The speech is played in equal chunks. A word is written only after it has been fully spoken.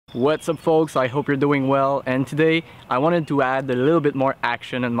What's up folks, I hope you're doing well, and today I wanted to add a little bit more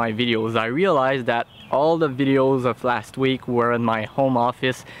action in my videos. I realized that all the videos of last week were in my home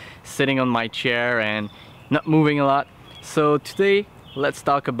office, sitting on my chair and not moving a lot. So today, let's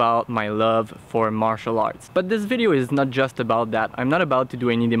talk about my love for martial arts. But this video is not just about that. I'm not about to do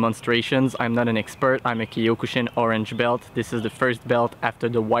any demonstrations. I'm not an expert. I'm a Kyokushin Orange Belt. This is the first belt after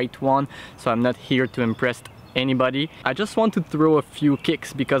the white one, so I'm not here to impress anybody. I just want to throw a few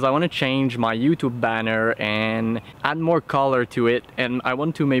kicks because I want to change my YouTube banner and add more color to it, and I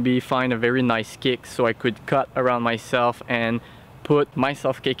want to maybe find a very nice kick so I could cut around myself and put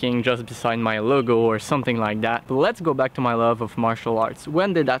myself kicking just beside my logo or something like that. But let's go back to my love of martial arts.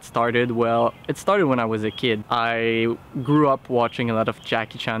 When did that started? Well, it started when I was a kid. I grew up watching a lot of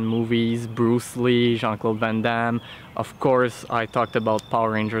Jackie Chan movies, Bruce Lee, Jean-Claude Van Damme. Of course, I talked about Power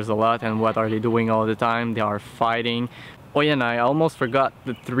Rangers a lot, and what are they doing all the time? They are fighting. Oh yeah, and I almost forgot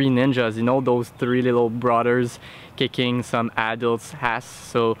the three ninjas, you know, those three little brothers kicking some adults' ass.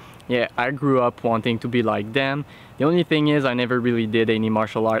 So yeah, I grew up wanting to be like them. The only thing is I never really did any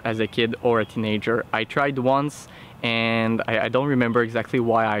martial art as a kid or a teenager. I tried once and I don't remember exactly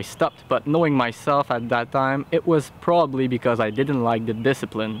why I stopped, but knowing myself at that time, it was probably because I didn't like the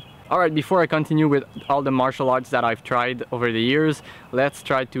discipline. Alright, before I continue with all the martial arts that I've tried over the years, let's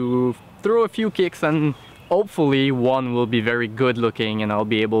try to throw a few kicks and hopefully one will be very good looking and I'll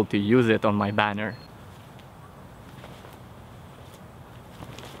be able to use it on my banner.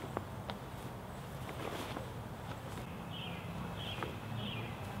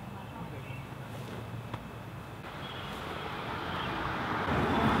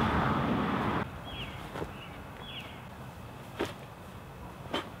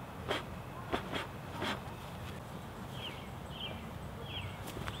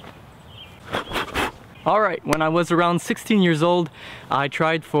 Alright, when I was around 16 years old, I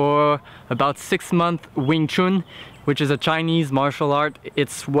tried for about 6 months Wing Chun, which is a Chinese martial art.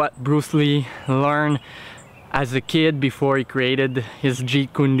 It's what Bruce Lee learned as a kid before he created his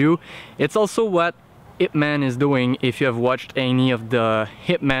Jeet Kune Do. It's also what Ip Man is doing if you have watched any of the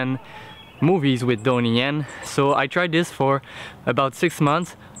Ip Man movies with Donnie Yen. So I tried this for about 6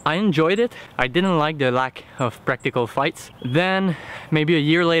 months. I enjoyed it. I didn't like the lack of practical fights. Then, maybe a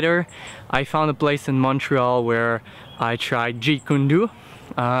year later, I found a place in Montreal where I tried Jeet Kune Do.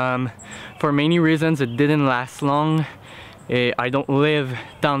 For many reasons, it didn't last long. I don't live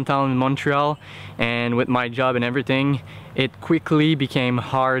downtown in Montreal, and with my job and everything, it quickly became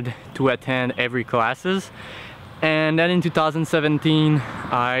hard to attend every classes. And then in 2017,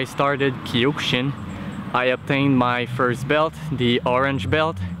 I started Kyokushin. I obtained my first belt, the Orange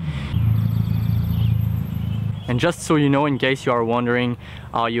Belt. And just so you know, in case you are wondering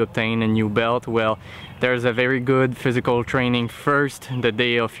how you obtain a new belt, well, there's a very good physical training first, the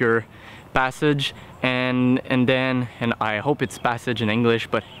day of your passage, and then I hope it's passage in English,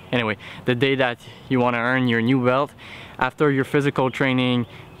 but anyway, the day that you want to earn your new belt. After your physical training,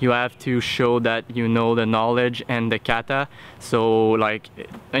 you have to show that you know the knowledge and the kata. So like,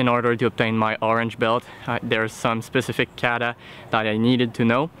 in order to obtain my orange belt, there's some specific kata that I needed to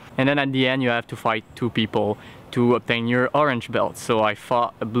know. And then at the end, you have to fight 2 people to obtain your orange belt. So I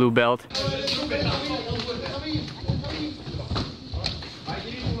fought a blue belt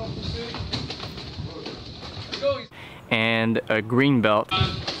and a green belt.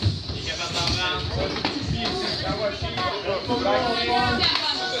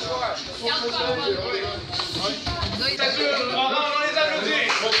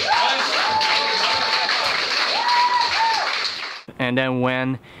 And then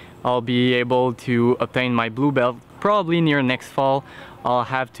when I'll be able to obtain my blue belt, probably near next fall, I'll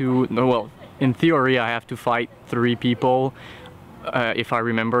have to, well, in theory I have to fight 3 people, if I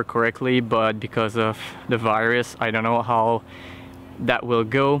remember correctly, but because of the virus, I don't know how that will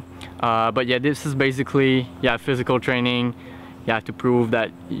go. But yeah, this is basically, yeah, physical training. You have to prove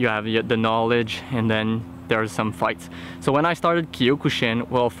that you have the knowledge, and then there's some fights. So when I started Kyokushin,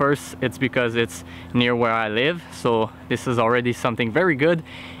 well, first it's because it's near where I live, so this is already something very good.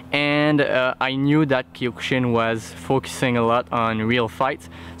 And I knew that Kyokushin was focusing a lot on real fights.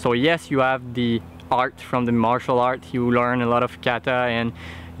 So yes, you have the art from the martial art, you learn a lot of kata and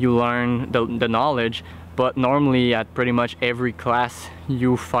you learn the knowledge, but normally at pretty much every class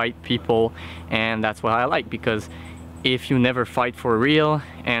you fight people, and that's what I like, because if you never fight for real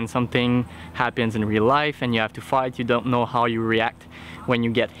and something happens in real life and you have to fight, you don't know how you react when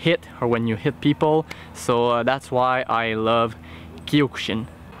you get hit or when you hit people. So that's why I love Kyokushin.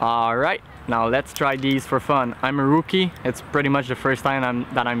 Alright, Now let's try these for fun. I'm a rookie. It's pretty much the first time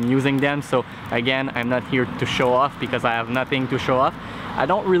that I'm using them. So again, I'm not here to show off because I have nothing to show off. I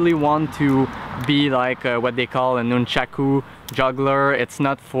don't really want to be like what they call a nunchaku juggler. It's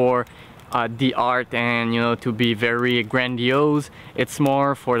not for the art and, you know, to be very grandiose. It's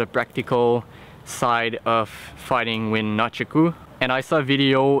more for the practical side of fighting with nunchaku. And I saw a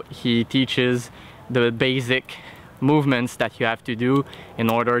video, he teaches the basic movements that you have to do in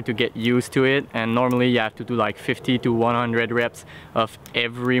order to get used to it, and normally you have to do like 50 to 100 reps of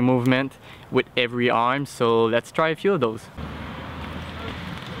every movement with every arm. So let's try a few of those.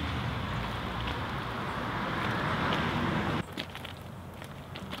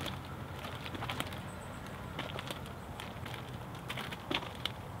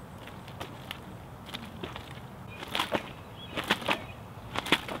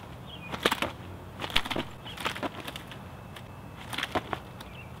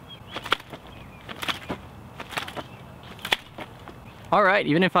 Alright,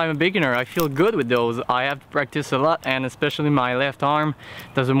 even if I'm a beginner, I feel good with those. I have to practice a lot, and especially my left arm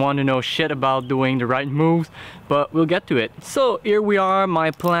doesn't want to know shit about doing the right moves, but we'll get to it. So here we are.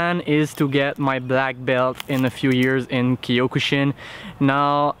 My plan is to get my black belt in a few years in Kyokushin.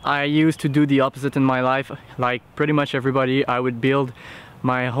 Now, I used to do the opposite in my life. Like pretty much everybody, I would build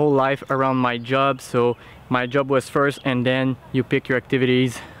my whole life around my job. So my job was first, and then you pick your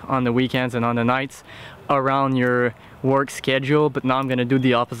activities on the weekends and on the nights around your work schedule. But now I'm gonna do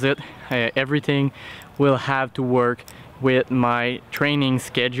the opposite. Everything will have to work with my training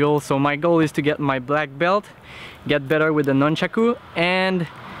schedule. So my goal is to get my black belt, get better with the nunchaku, and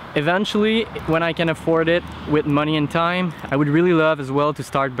eventually, when I can afford it with money and time, I would really love as well to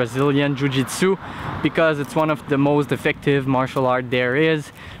start Brazilian Jiu-Jitsu, because it's one of the most effective martial art there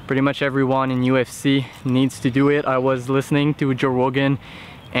is. Pretty much everyone in UFC needs to do it. I was listening to Joe Rogan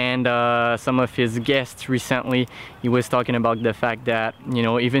and some of his guests recently. He was talking about the fact that, you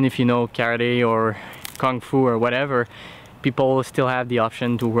know, even if you know karate or kung fu or whatever, people still have the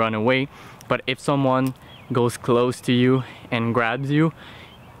option to run away. But if someone goes close to you and grabs you,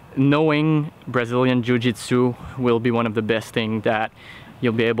 knowing Brazilian Jiu-Jitsu will be one of the best things that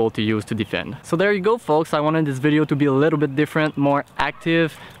you'll be able to use to defend. So there you go, folks. I wanted this video to be a little bit different, more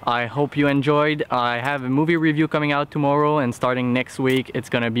active. I hope you enjoyed. I have a movie review coming out tomorrow, and starting next week it's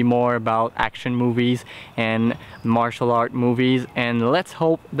gonna be more about action movies and martial art movies. And let's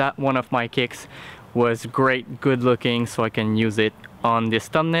hope that one of my kicks was great, good looking, so I can use it on this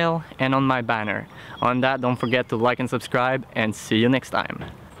thumbnail and on my banner. On that, don't forget to like and subscribe, and see you next time.